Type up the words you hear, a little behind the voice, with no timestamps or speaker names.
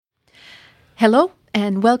Hello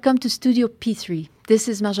and welcome to Studio P3. This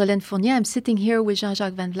is Marjolaine Fournier. I'm sitting here with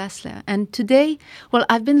Jean-Jacques van Vlasselaer. And today,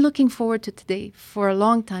 I've been looking forward to today for a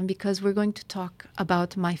long time because we're going to talk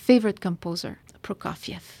about my favorite composer,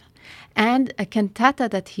 Prokofiev, and a cantata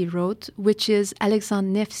that he wrote, which is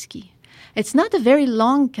Alexander Nevsky. It's not a very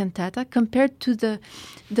long cantata compared to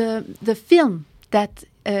the film that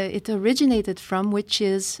it originated from, which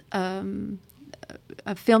is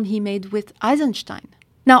a film he made with Eisenstein.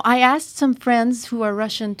 Now, I asked some friends who are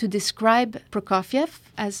Russian to describe Prokofiev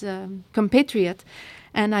as a compatriot,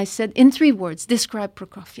 and I said, in 3 words, describe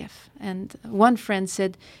Prokofiev. And one friend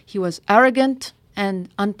said he was arrogant and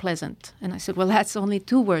unpleasant. And I said, well, that's only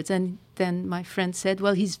 2 words. And then my friend said,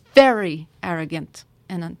 well, he's very arrogant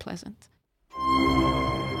and unpleasant.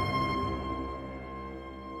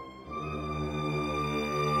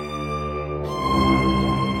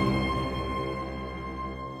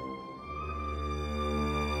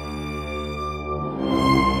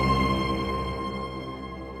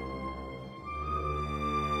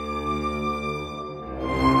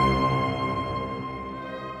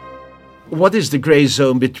 What is the gray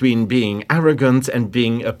zone between being arrogant and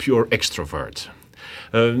being a pure extrovert?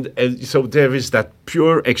 So there is that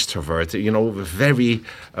pure extrovert, a very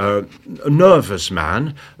nervous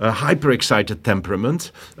man, a hyper-excited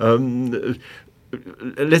temperament.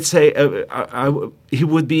 Let's say he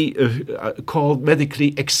would be called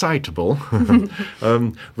medically excitable,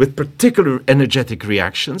 with particular energetic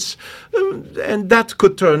reactions, and that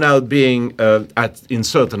could turn out being, in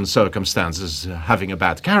certain circumstances, having a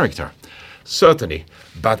bad character. Certainly,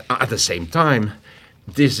 but at the same time,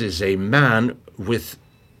 this is a man with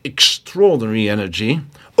extraordinary energy,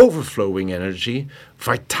 overflowing energy,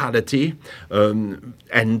 vitality, and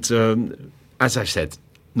as I said,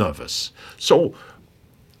 nervous. So,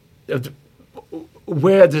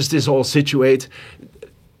 where does this all situate?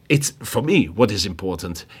 It's, for me, what is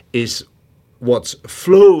important is what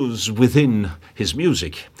flows within his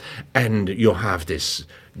music, and you have this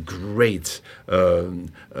great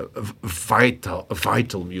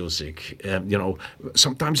vital music,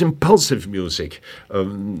 sometimes impulsive music.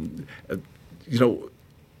 When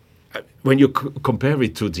you compare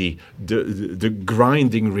it to the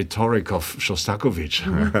grinding rhetoric of Shostakovich,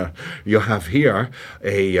 you have here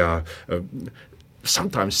a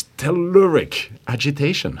sometimes telluric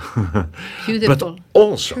agitation. Beautiful.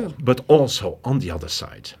 But also on the other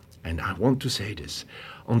side, and I want to say this,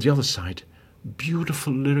 on the other side,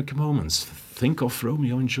 beautiful lyric moments. Think of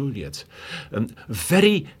Romeo and Juliet.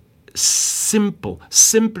 Very simple,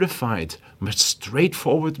 simplified, but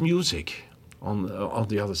straightforward music on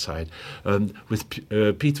the other side, with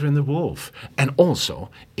Peter and the Wolf, and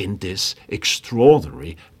also in this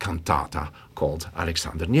extraordinary cantata called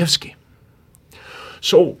Alexander Nevsky.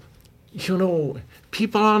 So,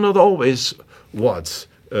 people are not always what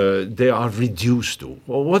they are reduced to.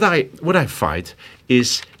 Well, what I find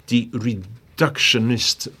is the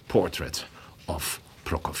reductionist portrait of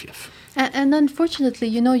Prokofiev. And unfortunately,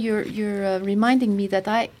 you're reminding me that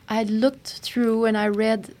I looked through and I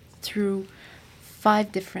read through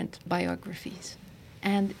 5 different biographies.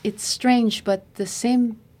 And it's strange, but the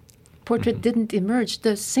same portrait didn't emerge.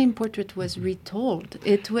 The same portrait was retold.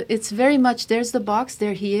 It's very much, there's the box,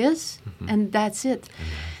 there he is, and that's it.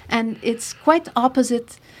 And it's quite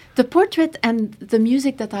opposite. The portrait and the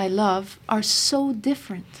music that I love are so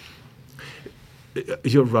different.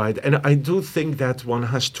 You're right. And I do think that one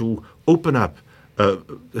has to open up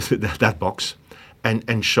that box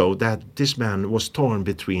and show that this man was torn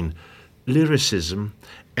between lyricism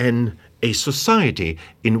and a society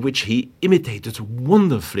in which he imitated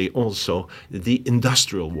wonderfully also the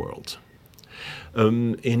industrial world,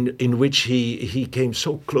 in which he came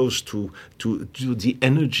so close to the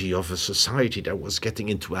energy of a society that was getting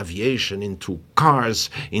into aviation, into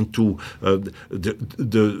cars, into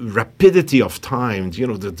the rapidity of time,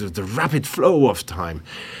 the rapid flow of time,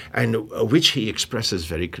 and which he expresses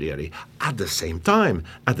very clearly. At the same time,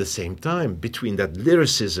 between that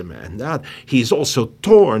lyricism and that, he is also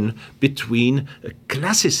torn between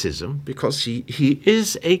classicism, because he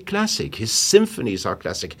is a classic. His symphonies are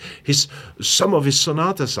classic. Some of his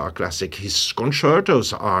sonatas are classic. His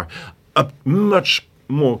concertos are much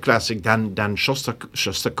more classic than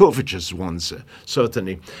Shostakovich's ones,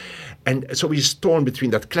 certainly. And so he's torn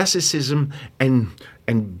between that classicism and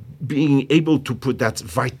being able to put that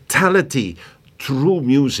vitality through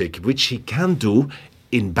music, which he can do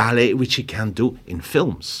in ballet, which he can do in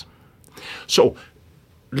films. So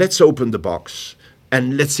let's open the box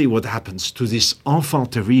and let's see what happens to this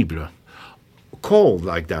enfant terrible, called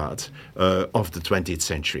like that, of the 20th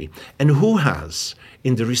century, and who has,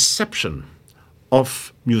 in the reception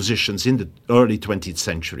of musicians in the early 20th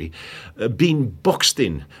century, being boxed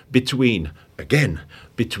in between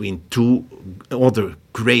two other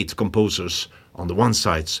great composers. On the one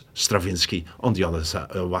side, Stravinsky, on the other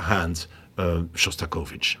hand,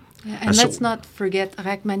 Shostakovich. Yeah, and let's not forget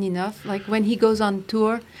Rachmaninoff. Like when he goes on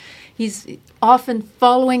tour, he's often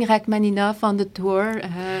following Rachmaninoff on the tour.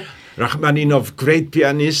 Rachmaninoff, great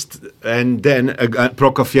pianist, and then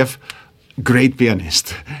Prokofiev, great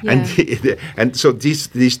pianist. Yeah. And so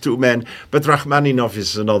these two men, but Rachmaninoff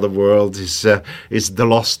is another world, is the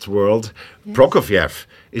lost world. Yes. Prokofiev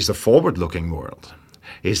is the forward-looking world.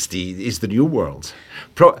 Is the new world.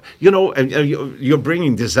 You're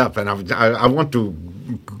bringing this up, and I want to,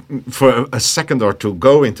 for a second or two,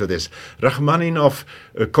 go into this. Rachmaninoff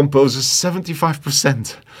composes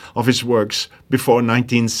 75% of his works before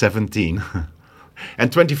 1917.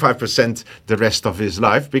 And 25% the rest of his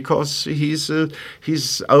life, because he's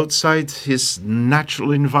outside his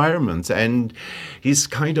natural environment, and he's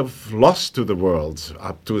kind of lost to the world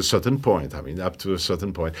up to a certain point.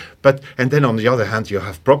 But and then on the other hand, you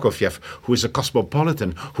have Prokofiev, who is a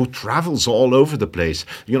cosmopolitan, who travels all over the place.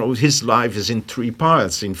 His life is in three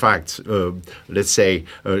parts. In fact, let's say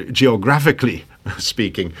geographically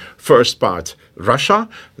speaking, first part Russia,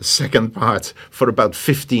 the second part for about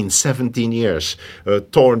 15, 17 years,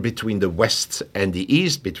 torn between the West and the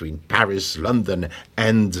East, between Paris, London,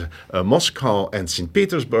 and Moscow and St.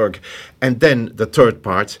 Petersburg, and then the third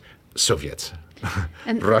part, Soviet.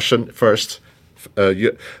 And Russian first,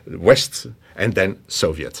 West, and then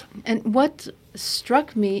Soviet. And what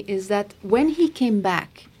struck me is that when he came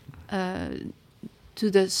back to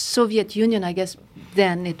the Soviet Union, I guess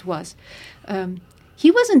then it was, he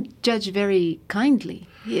wasn't judged very kindly.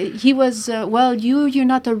 He was, you're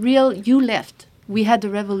not a real, you left. We had the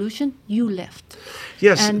revolution, you left.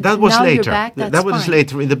 Yes, and that was now later. You're back, that was fine.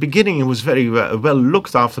 Later. In the beginning, he was very well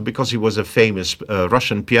looked after because he was a famous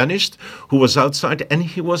Russian pianist who was outside, and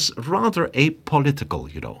he was rather apolitical,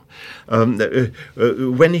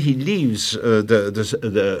 when he leaves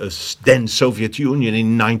the then Soviet Union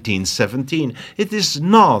in 1917, it is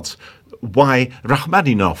not why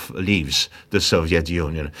Rachmaninoff leaves the Soviet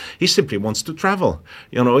Union. He simply wants to travel.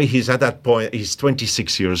 He's at that point, he's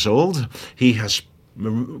 26 years old. He has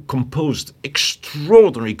composed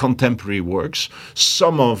extraordinary contemporary works,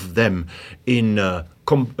 some of them in,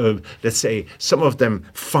 let's say, some of them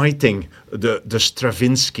fighting the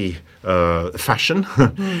Stravinsky fashion,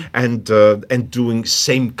 and doing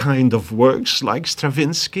same kind of works like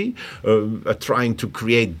Stravinsky, trying to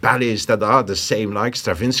create ballets that are the same like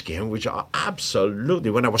Stravinsky, and which are absolutely,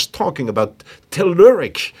 when I was talking about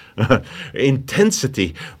telluric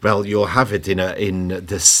intensity, well, you'll have it in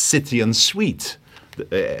the Scythian Suite.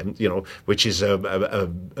 Which is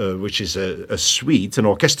a suite, an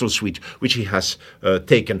orchestral suite, which he has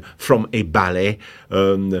taken from a ballet,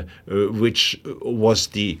 which was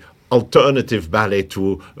the alternative ballet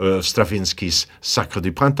to Stravinsky's Sacre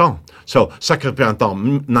du Printemps. So, Sacre du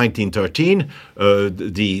Printemps, 1913,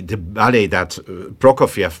 the ballet that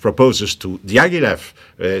Prokofiev proposes to Diaghilev,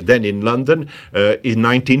 then in London, in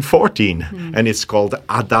 1914, and it's called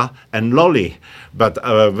Ada and Lolly. But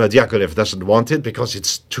Diaghilev doesn't want it because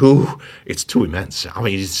it's too immense. I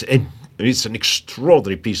mean, it's an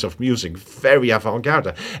extraordinary piece of music, very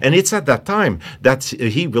avant-garde. And it's at that time that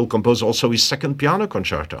he will compose also his second piano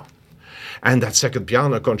concerto. And that second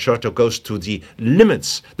piano concerto goes to the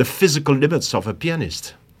limits, the physical limits of a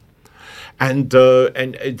pianist. And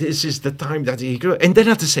this is the time that he grew. And then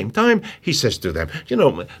at the same time, he says to them,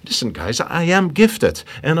 listen, guys, I am gifted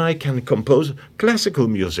and I can compose classical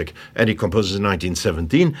music. And he composes in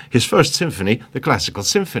 1917 his first symphony, the Classical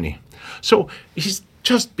Symphony. So he's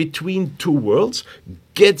just between two worlds,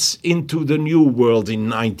 gets into the new world in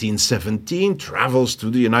 1917, travels to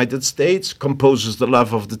the United States, composes the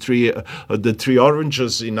Love of the Three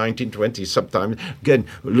Oranges in 1920 sometime, again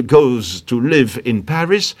goes to live in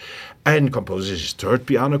Paris, and composes his third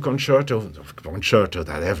piano concerto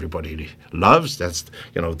that everybody loves. That's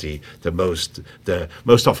the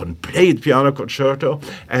most often played piano concerto,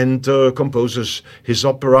 and composes his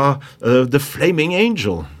opera, The Flaming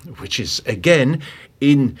Angel, which is again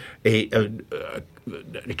in an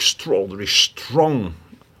extraordinary strong-willed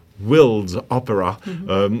opera.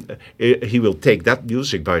 He will take that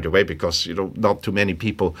music, by the way, because not too many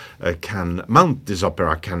people can mount this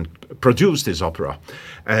opera, can produce this opera.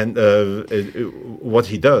 And what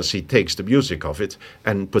he does, he takes the music of it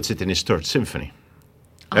and puts it in his third symphony.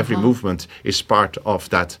 Every movement is part of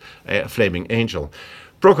that Flaming Angel.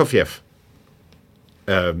 Prokofiev,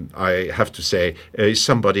 I have to say, is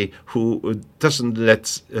somebody who doesn't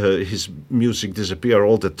let his music disappear.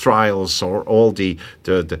 All the trials or all the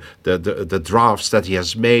drafts that he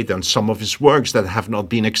has made and some of his works that have not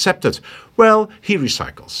been accepted. Well, he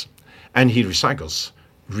recycles. And he recycles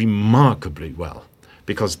remarkably well.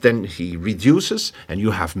 Because then he reduces, and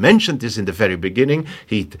you have mentioned this in the very beginning,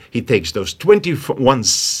 he takes those 21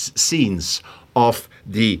 scenes of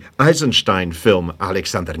the Eisenstein film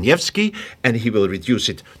Alexander Nevsky, and he will reduce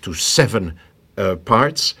it to 7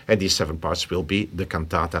 parts, and these 7 parts will be the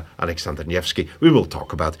cantata Alexander Nevsky we will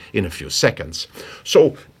talk about in a few seconds.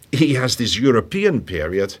 So he has this European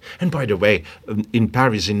period, and by the way, in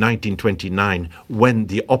Paris in 1929, when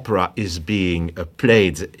the opera is being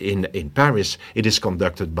played in Paris, it is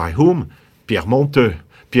conducted by whom? Pierre Monteux.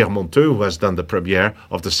 Pierre Monteux, who has done the premiere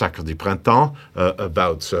of the Sacre du Printemps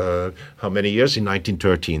about how many years? In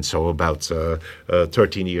 1913, so about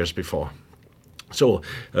 13 years before. So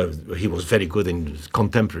he was very good in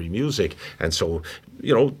contemporary music, and so,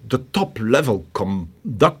 the top-level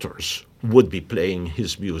conductors would be playing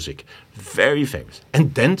his music. Very famous.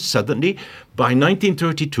 And then suddenly, by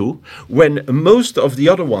 1932, when most of the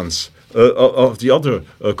other ones,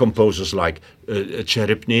 composers like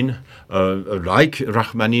Cherepnin, like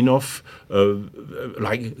Rachmaninoff,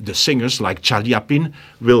 like the singers like Chaliapin,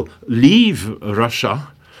 will leave Russia,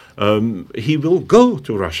 he will go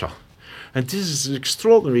to Russia. And this is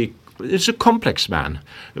extraordinary. It's a complex man.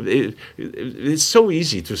 It's so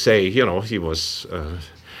easy to say, he was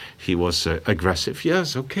aggressive.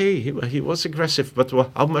 Yes, okay, he was aggressive, but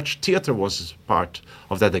how much theater was part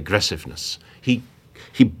of that aggressiveness? He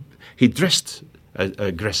dressed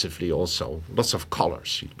aggressively also. Lots of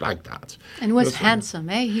colors. He liked that. And was handsome,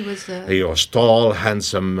 eh? He was tall,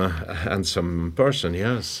 handsome person,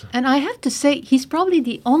 yes. And I have to say, he's probably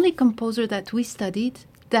the only composer that we studied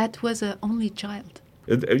that was an only child.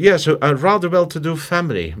 Yes, a rather well-to-do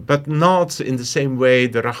family, but not in the same way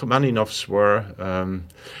the Rachmaninoffs were.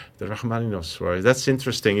 That's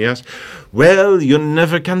interesting, yes. Well, you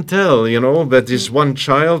never can tell, but this one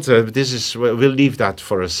child, we'll leave that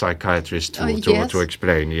for a psychiatrist to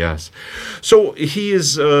explain, yes. So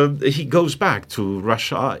he goes back to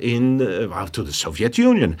Russia to the Soviet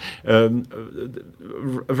Union around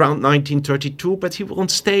 1932, but he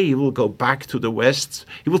won't stay. He will go back to the West.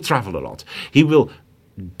 He will travel a lot. He will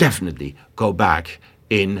definitely go back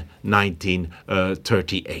in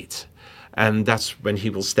 1938. And that's when he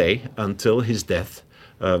will stay until his death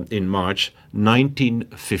in March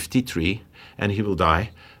 1953, and he will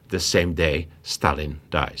die the same day Stalin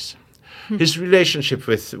dies. His relationship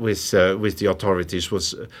with the authorities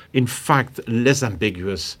was, in fact, less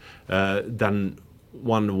ambiguous than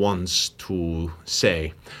one wants to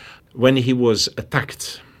say. When he was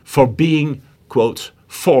attacked for being, quote,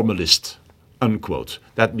 formalist, unquote,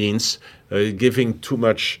 that means giving too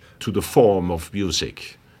much to the form of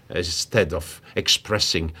music, instead of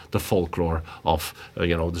expressing the folklore of,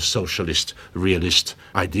 the socialist, realist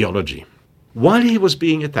ideology. While he was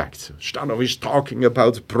being attacked, Stanov is talking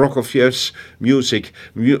about Prokofiev's music.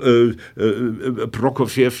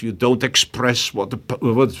 Prokofiev, you don't express what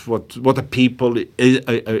the people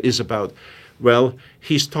is about. Well,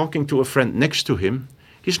 he's talking to a friend next to him.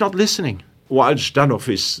 He's not listening. While Zhdanov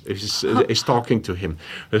is talking to him,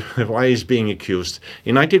 why he's being accused.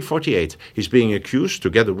 In 1948, he's being accused,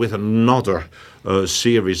 together with another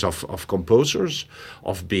series of composers,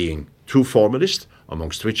 of being too formalist,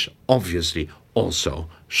 amongst which, obviously, also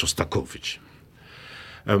Shostakovich.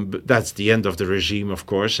 But that's the end of the regime, of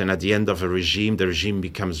course, and at the end of a regime, the regime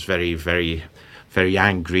becomes very, very, very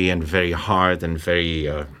angry and very hard and very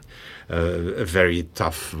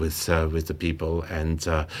tough with the people, and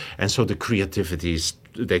so the creativities,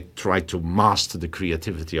 they try to master the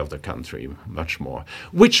creativity of the country much more,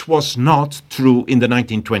 which was not true in the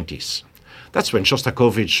 1920s. That's when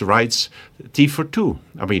Shostakovich writes T for Two.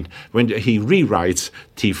 I mean, when he rewrites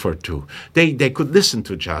T for Two, they could listen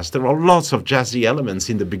to jazz. There are lots of jazzy elements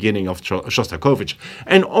in the beginning of Shostakovich,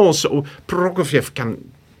 and also Prokofiev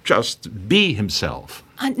can just be himself.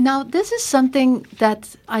 Now, this is something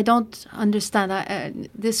that I don't understand,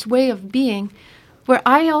 this way of being, where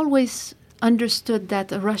I always understood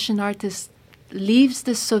that a Russian artist leaves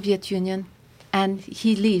the Soviet Union and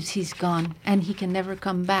he leaves, he's gone, and he can never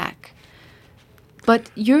come back.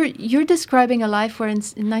 But you're describing a life where in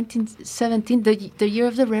 1917, the year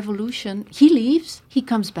of the revolution, he leaves, he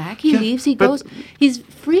comes back, he leaves, he goes, he's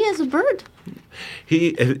free as a bird.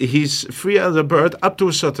 He's free as a bird up to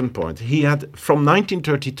a certain point. He had, from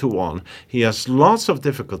 1932 on, he has lots of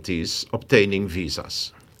difficulties obtaining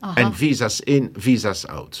visas. And visas in, visas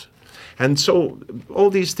out. And so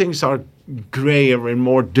all these things are grayer and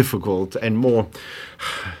more difficult and more.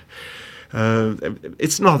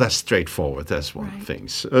 It's not as straightforward as one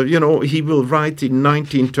thinks. He will write in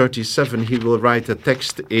 1937. He will write a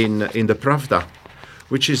text in the Pravda,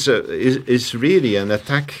 which is really an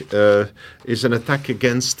attack. Is an attack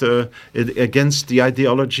against the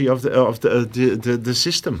ideology of the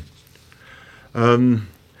system. One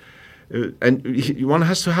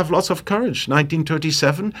has to have lots of courage.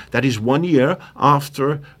 1937, that is 1 year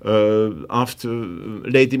after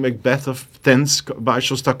Lady Macbeth of Tensk by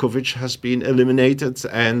Shostakovich has been eliminated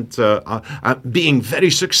and being very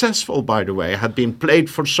successful, by the way, had been played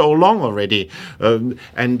for so long already.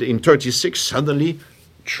 And in 36, suddenly,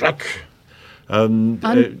 truck.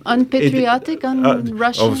 Unpatriotic,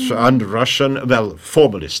 un-Russian? Un-Russian, well,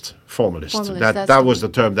 formalist. That was the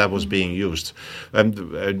term that was being used.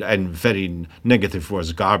 And very negative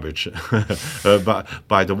was garbage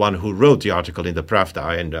by the one who wrote the article in the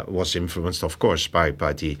Pravda and was influenced, of course, by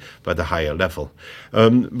the higher level.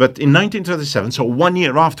 But in 1937, so 1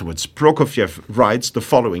 year afterwards, Prokofiev writes the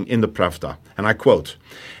following in the Pravda, and I quote,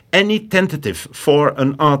 "Any tentative for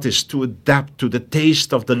an artist to adapt to the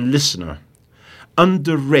taste of the listener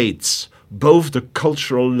underrates both the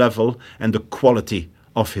cultural level and the quality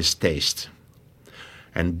of his taste.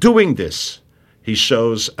 And doing this, he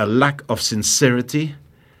shows a lack of sincerity,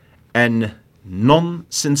 and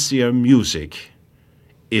non-sincere music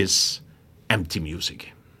is empty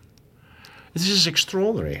music." This is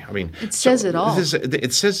extraordinary. I mean, it says it all.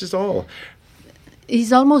 It says it all.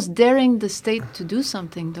 He's almost daring the state to do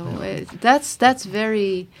something, though. Yeah. That's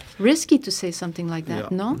very risky to say something like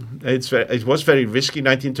that, no? It was very risky,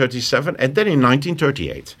 1937. And then in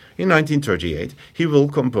 1938, he will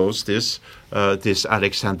compose this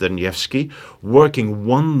Alexander Nevsky, working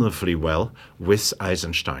wonderfully well with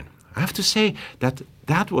Eisenstein. I have to say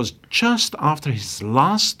that was just after his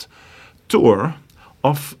last tour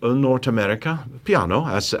of North America, piano,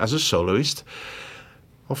 as a soloist,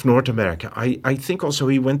 of North America. I think also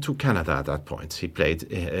he went to Canada at that point. He played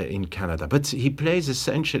in Canada. But he plays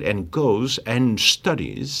essentially and goes and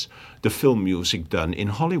studies the film music done in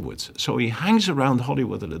Hollywood. So he hangs around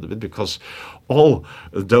Hollywood a little bit because all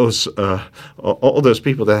those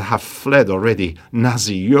people that have fled already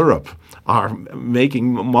Nazi Europe are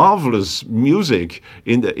making marvelous music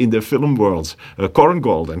in the film world.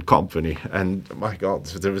 Korngold and Company, and my God,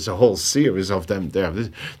 there is a whole series of them there.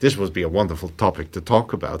 This would be a wonderful topic to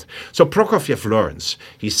talk about. So Prokofiev learns.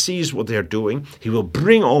 He sees what they're doing. He will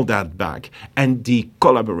bring all that back, and the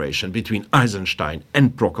collaboration between Eisenstein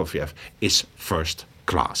and Prokofiev is first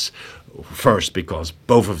class. First, because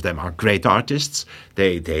both of them are great artists.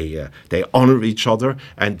 They honor each other,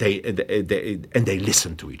 and they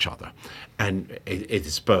listen to each other, and it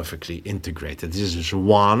is perfectly integrated. This is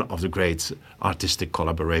one of the great artistic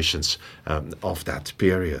collaborations of that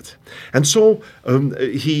period. And so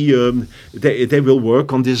they will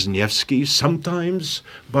work on this Nevsky, sometimes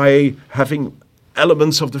by having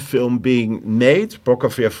elements of the film being made.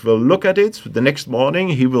 Prokofiev will look at it. The next morning,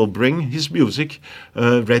 he will bring his music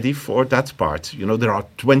ready for that part. You know, there are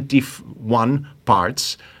 21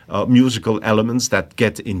 parts, musical elements that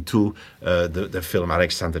get into the film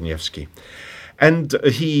Alexander Nevsky. And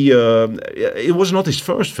it was not his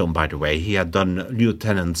first film, by the way. He had done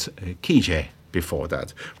Lieutenant Kije before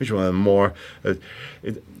that, which was a more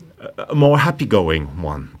happy-going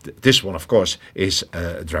one. This one, of course, is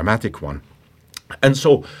a dramatic one. And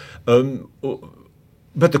so,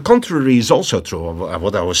 but the contrary is also true.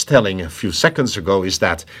 What I was telling a few seconds ago is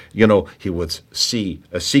that, you know, he would see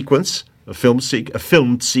a sequence, a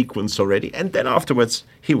filmed sequence already, and then afterwards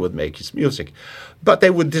he would make his music. But they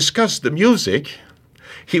would discuss the music.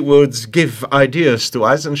 He would give ideas to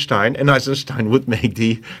Eisenstein, and Eisenstein would make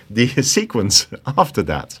the sequence after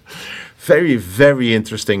that. Very, very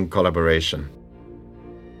interesting collaboration.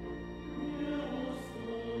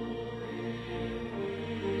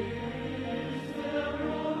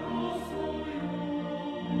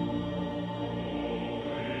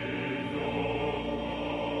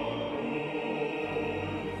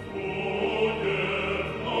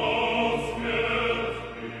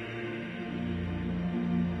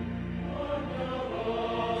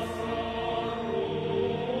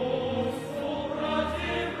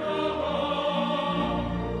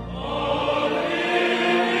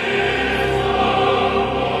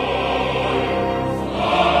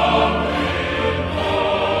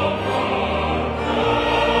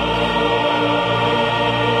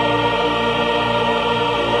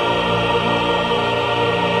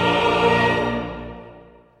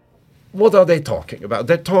 What are they talking about?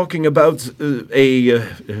 They're talking about a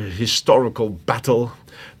historical battle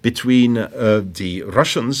between the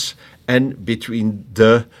Russians and between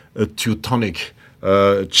the Teutonic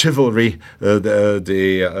chivalry,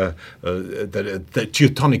 the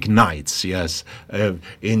Teutonic knights, yes,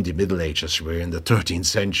 in the Middle Ages. We're in the 13th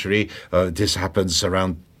century. This happens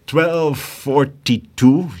around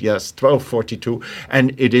 1242, yes, 1242,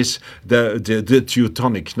 and it is the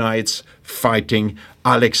Teutonic knights fighting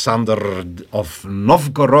Alexander of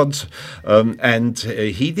Novgorod, and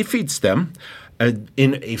he defeats them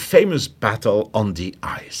in a famous battle on the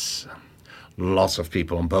ice. Lots of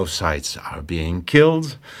people on both sides are being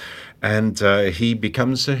killed, and he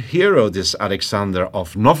becomes a hero, this Alexander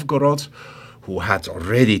of Novgorod, who had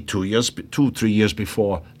already 3 years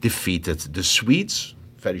before defeated the Swedes.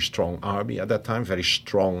 Very strong army at that time, very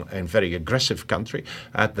strong and very aggressive country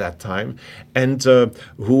at that time, and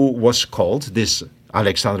who was called, this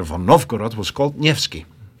Alexander von Novgorod was called Nevsky,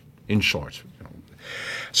 in short.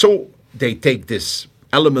 So they take this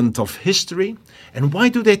element of history. And why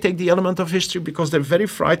do they take the element of history? Because they're very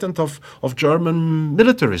frightened of German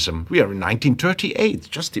militarism. We are in 1938.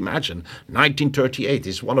 Just imagine, 1938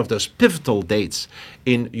 is one of those pivotal dates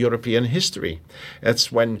in European history.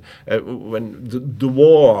 That's when the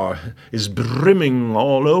war is brimming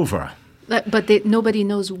all over. But nobody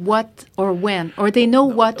knows what or when, or they know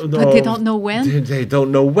what, but they don't know when. They don't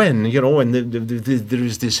know when, and there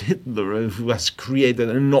is this Hitler who has created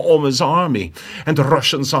an enormous army, and the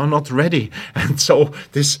Russians are not ready, and so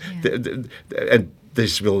this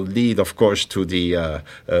this will lead, of course, to the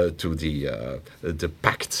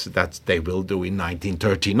pact that they will do in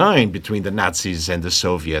 1939 between the Nazis and the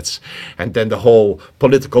Soviets, and then the whole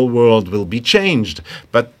political world will be changed.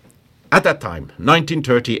 But at that time,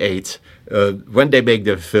 1938, when they make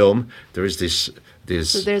the film, there is this.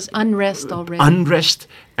 So there's unrest already. Unrest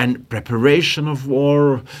and preparation of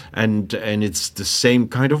war, and it's the same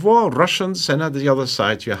kind of war. Russians, and at the other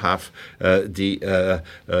side you have the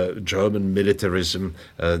German militarism,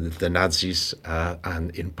 the Nazis,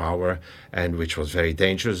 and in power, and which was very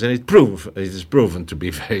dangerous. And it is proven to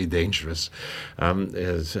be very dangerous.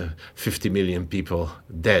 There's 50 million people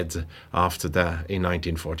dead after that in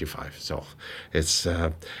 1945. So it's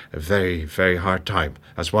a very, very hard time.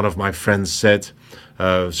 As one of my friends said,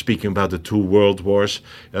 speaking about the two world wars,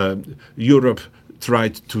 Europe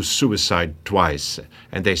tried to suicide twice,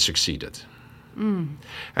 and they succeeded.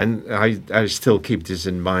 And I still keep this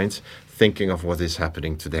in mind, thinking of what is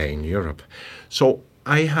happening today in Europe. So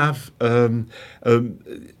I have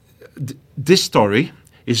this story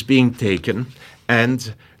is being taken,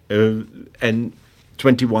 and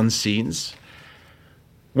 21 scenes,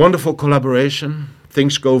 wonderful collaboration.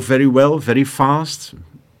 Things go very well, very fast,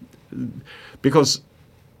 because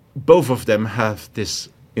both of them have this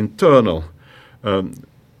internal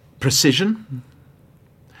precision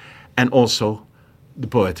and also the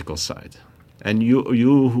poetical side. And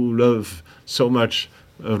you who love so much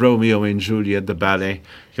Romeo and Juliet, the ballet,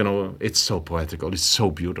 it's so poetical, it's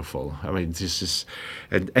so beautiful. I mean, this is,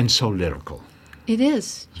 and so lyrical. It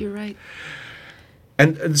is, you're right.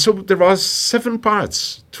 And so there are 7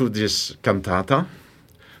 parts to this cantata.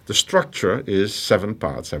 The structure is 7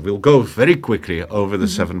 parts, and we'll go very quickly over the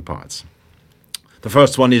 7 parts. The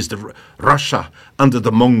first one is the Russia under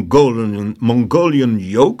the Mongolian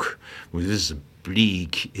yoke, which is a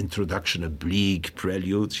bleak introduction, a bleak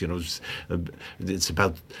prelude. It's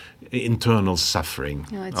about internal suffering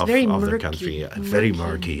of the country. Very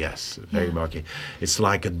murky, yes, very murky. It's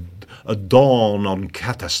like a dawn on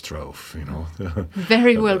catastrophe.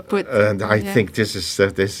 Very well put. And I think this is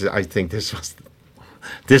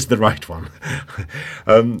the right one.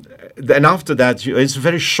 Then after that, it's a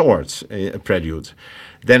very short prelude.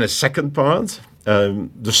 Then a second part,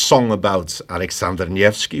 the song about Alexander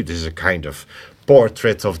Nevsky. This is a kind of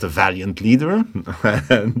portrait of the valiant leader.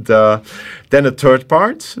 And then a third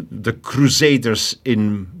part, the Crusaders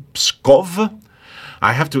in Pskov.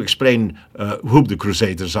 I have to explain who the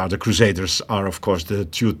Crusaders are. The Crusaders are, of course, the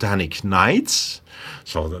Teutonic Knights,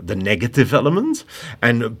 so the negative element.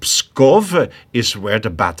 And Pskov is where the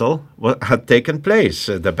battle had taken place.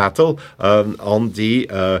 The battle on the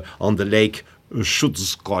lake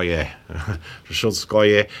Shutskoye,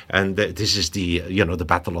 and this is the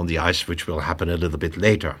battle on the ice, which will happen a little bit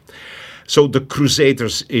later. So the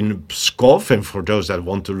Crusaders in Pskov, and for those that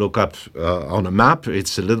want to look up on a map,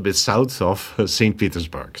 it's a little bit south of St.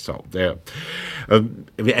 Petersburg. So there,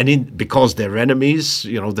 because they're enemies,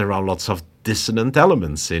 there are lots of dissonant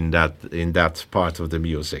elements in that part of the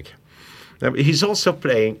music. Now, he's also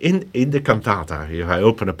playing in the cantata. If I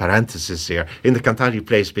open a parenthesis here, in the cantata he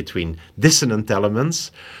plays between dissonant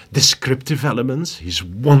elements, descriptive elements. He's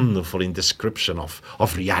wonderful in description of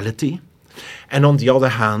reality. And on the other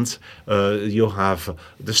hand, you have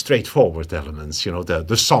the straightforward elements,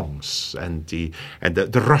 the songs and the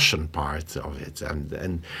Russian part of it,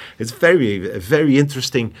 and it's a very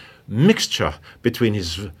interesting mixture between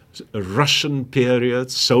his Russian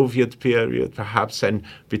period, Soviet period perhaps, and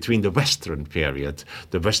between the Western period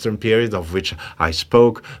of which I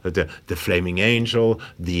spoke, the Flaming Angel,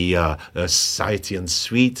 the Saitian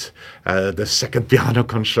Suite, the Second Piano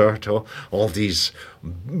Concerto, all these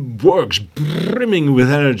works brimming with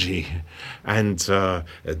energy and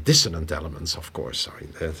dissonant elements, of course,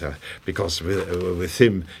 because with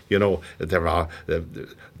him, there are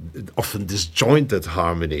often disjointed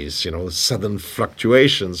harmonies, sudden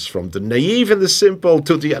fluctuations from the naive and the simple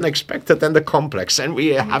to the unexpected and the complex, and we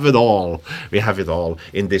have it all. We have it all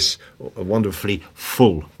in this wonderfully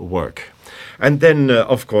full work. And then,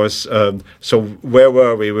 of course, so where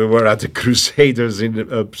were we? We were at the Crusaders in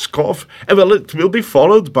Pskov. And well, it will be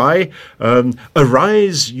followed by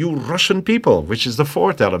Arise, You Russian People, which is the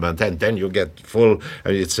fourth element. And then you get full,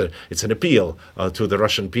 it's an appeal to the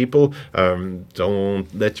Russian people. Don't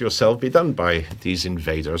let yourself be done by these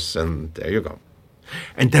invaders. And there you go.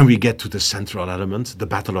 And then we get to the central element, the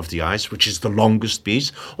Battle of the Ice, which is the longest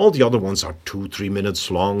piece. All the other ones are 2-3 minutes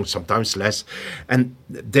long, sometimes less. And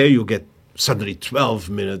there you get suddenly 12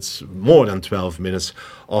 minutes, more than 12 minutes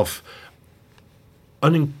of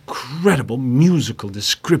an incredible musical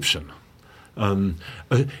description.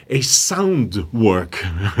 A sound work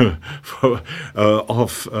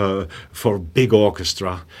for big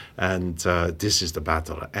orchestra. And this is the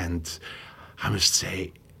battle. And I must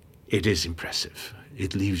say, it is impressive.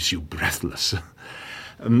 It leaves you breathless.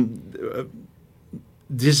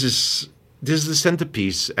 This is the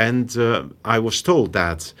centerpiece, and I was told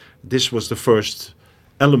that this was the first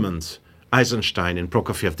element Eisenstein and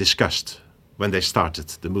Prokofiev discussed when they started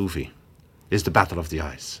the movie. Is the Battle of the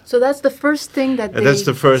Ice. So that's the first thing that they that's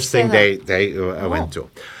the first thing they Oh. went to.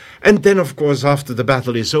 And then, of course, after the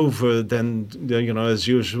battle is over, then as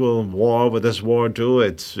usual, war. What does war do?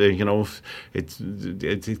 It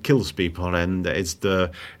kills people, and it's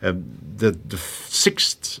the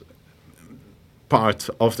sixth part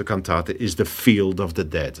of the cantata is the Field of the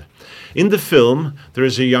Dead. In the film, there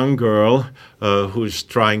is a young girl who's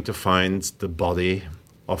trying to find the body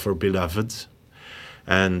of her beloved,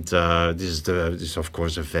 and this is of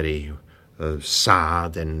course a very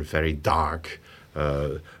sad and very dark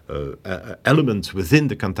element within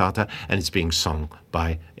the cantata, and it's being sung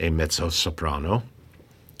by a mezzo-soprano,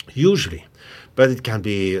 usually, but it can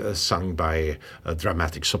be sung by a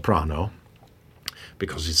dramatic soprano,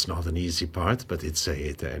 because it's not an easy part, but it's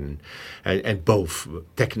and both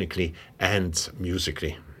technically and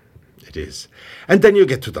musically it is. And then you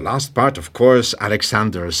get to the last part, of course,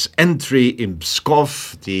 Alexander's entry in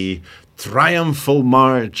Pskov, the triumphal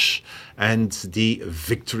march, and the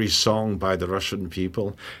victory song by the Russian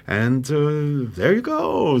people. And there you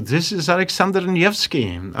go. This is Alexander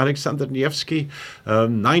Nevsky. Alexander Nevsky,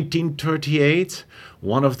 1938,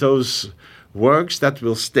 one of those works that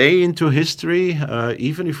will stay into history,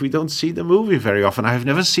 even if we don't see the movie very often. I have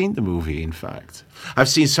never seen the movie, in fact. I've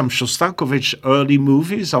seen some Shostakovich early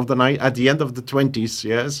movies of the night at the end of the 20s,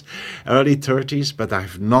 yes, early 30s, but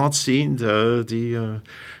I've not seen the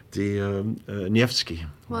Nevsky.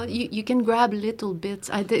 Well, you can grab little bits.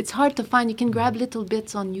 It's hard to find. You can grab little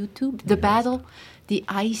bits on YouTube. The battle, the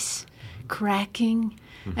ice cracking,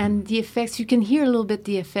 and the effects. You can hear a little bit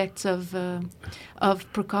the effects of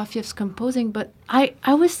Prokofiev's composing. But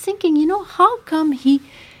I was thinking, how come he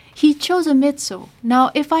chose a mezzo?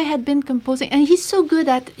 Now, if I had been composing, and he's so good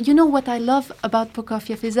at, what I love about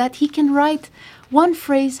Prokofiev is that he can write one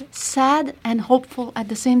phrase sad and hopeful at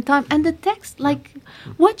the same time. And the text, like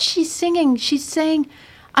what she's singing, she's saying,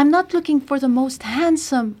 I'm not looking for the most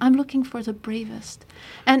handsome, I'm looking for the bravest.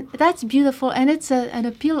 And that's beautiful. And it's an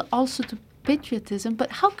appeal also to patriotism.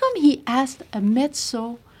 But how come he asked a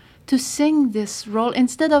mezzo to sing this role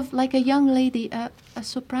instead of like a young lady, a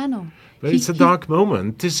soprano? But it's a dark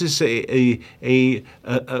moment. This is a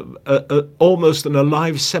almost an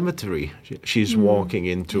alive cemetery she's walking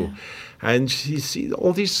into. Yeah. And she sees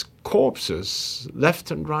all these corpses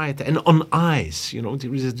left and right, and on ice.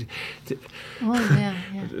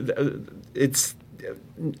 It's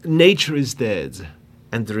nature is dead,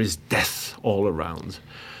 and there is death all around.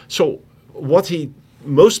 So what he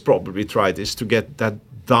most probably tried is to get that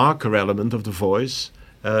darker element of the voice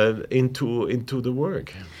into the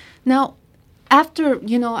work. Now, after,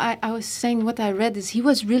 I was saying what I read is he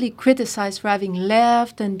was really criticized for having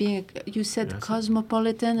left and being, you said,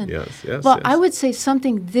 cosmopolitan. And, yes. I would say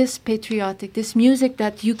something this patriotic, this music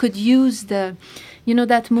that you could use that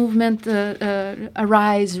movement,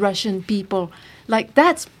 Arise, Russian People. Like,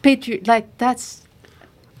 that's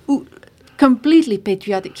completely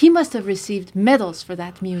patriotic. He must have received medals for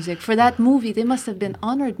that music, for that movie. They must have been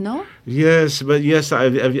honored, no? Yes,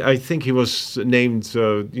 I think he was named,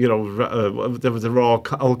 there were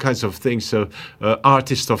all kinds of things,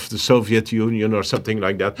 artist of the Soviet Union or something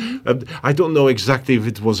like that. I don't know exactly if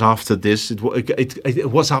it was after this.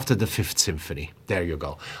 It was after the Fifth Symphony. There you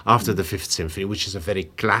go. After the Fifth Symphony, which is a very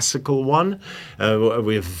classical one.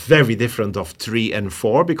 We're very different of 3 and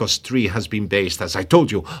 4, because 3 has been based, as I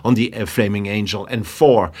told you, on the Flaming Angel, and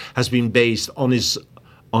 4 has been based on his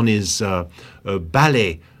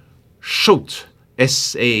ballet Shoot,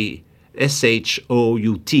 Shout,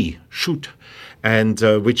 Shoot, and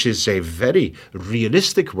which is a very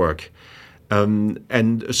realistic work.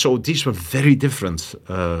 And so these were very different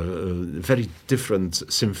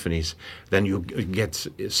symphonies. Then you get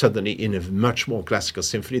suddenly in a much more classical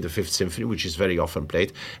symphony, the Fifth Symphony, which is very often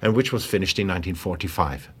played, and which was finished in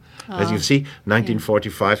 1945. As you see,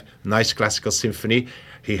 1945, nice classical symphony.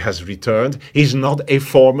 He has returned. He's not a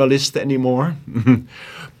formalist anymore.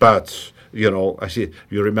 But, you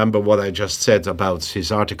remember what I just said about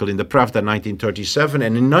his article in the Pravda in 1937.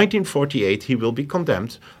 And in 1948, he will be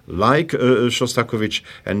condemned, like Shostakovich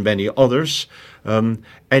and many others. And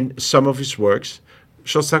some of his works,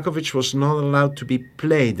 Shostakovich was not allowed to be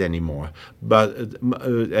played anymore, but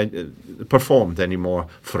performed anymore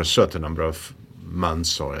for a certain number of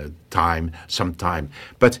months or some time.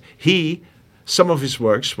 But some of his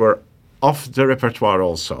works were off the repertoire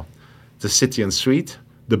also. The Stygian Suite,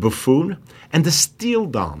 the Buffoon, and the Steel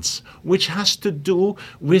Dance, which has to do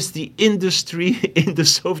with the industry in the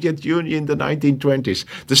Soviet Union in the 1920s.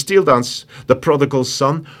 The Steel Dance, the Prodigal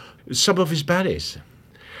Son, some of his ballets.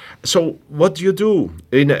 So what do you do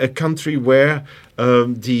in a country where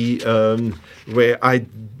where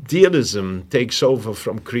idealism takes over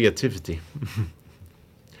from creativity?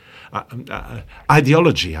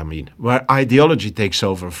 Ideology, where ideology takes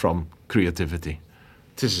over from creativity.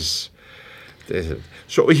 This is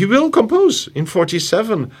so he will compose in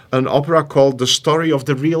 1947 an opera called The Story of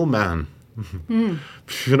the Real Man.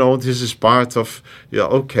 This is part of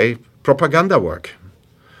propaganda work.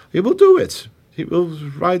 He will do it. He will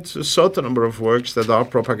write a certain number of works that are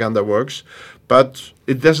propaganda works, but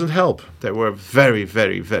it doesn't help. They were very,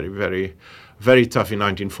 very, very, very, very tough in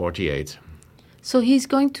 1948. So he's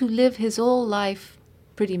going to live his whole life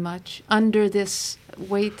pretty much under this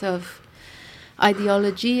weight of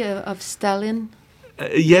ideology of Stalin?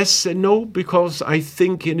 Yes and no, because I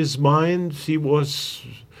think in his mind he was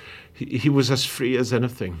as free as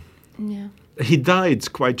anything. Yeah. He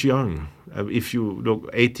died quite young. If you look,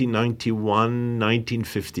 1891,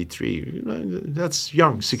 1953, that's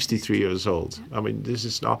young, 63 years old. This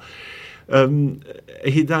is now...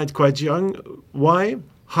 he died quite young. Why?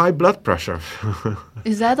 High blood pressure.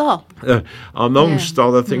 Is that all? Amongst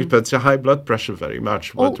other things, but high blood pressure very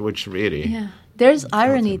much, which really... Yeah. There's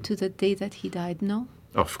irony to the day that he died, no?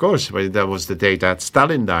 Of course, that was the day that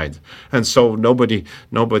Stalin died. And so nobody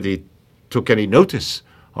took any notice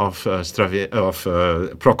of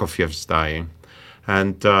Prokofiev's dying.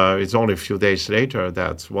 And it's only a few days later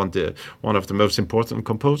that one of the most important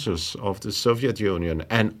composers of the Soviet Union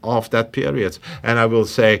and of that period, and I will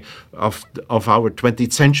say of our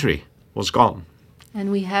 20th century, was gone.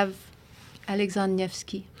 And we have Alexander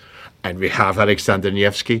Nevsky. And we have Alexander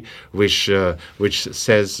Nevsky, which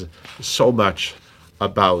says so much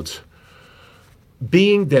about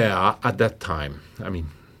being there at that time.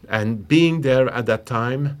 And being there at that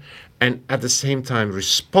time, and at the same time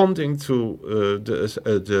responding to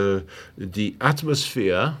the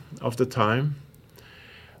atmosphere of the time,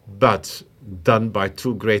 but done by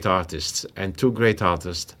two great artists, and two great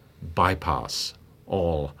artists bypass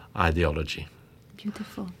all ideology.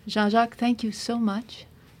 Beautiful. Jean-Jacques, thank you so much.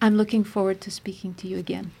 I'm looking forward to speaking to you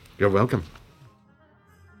again. You're welcome.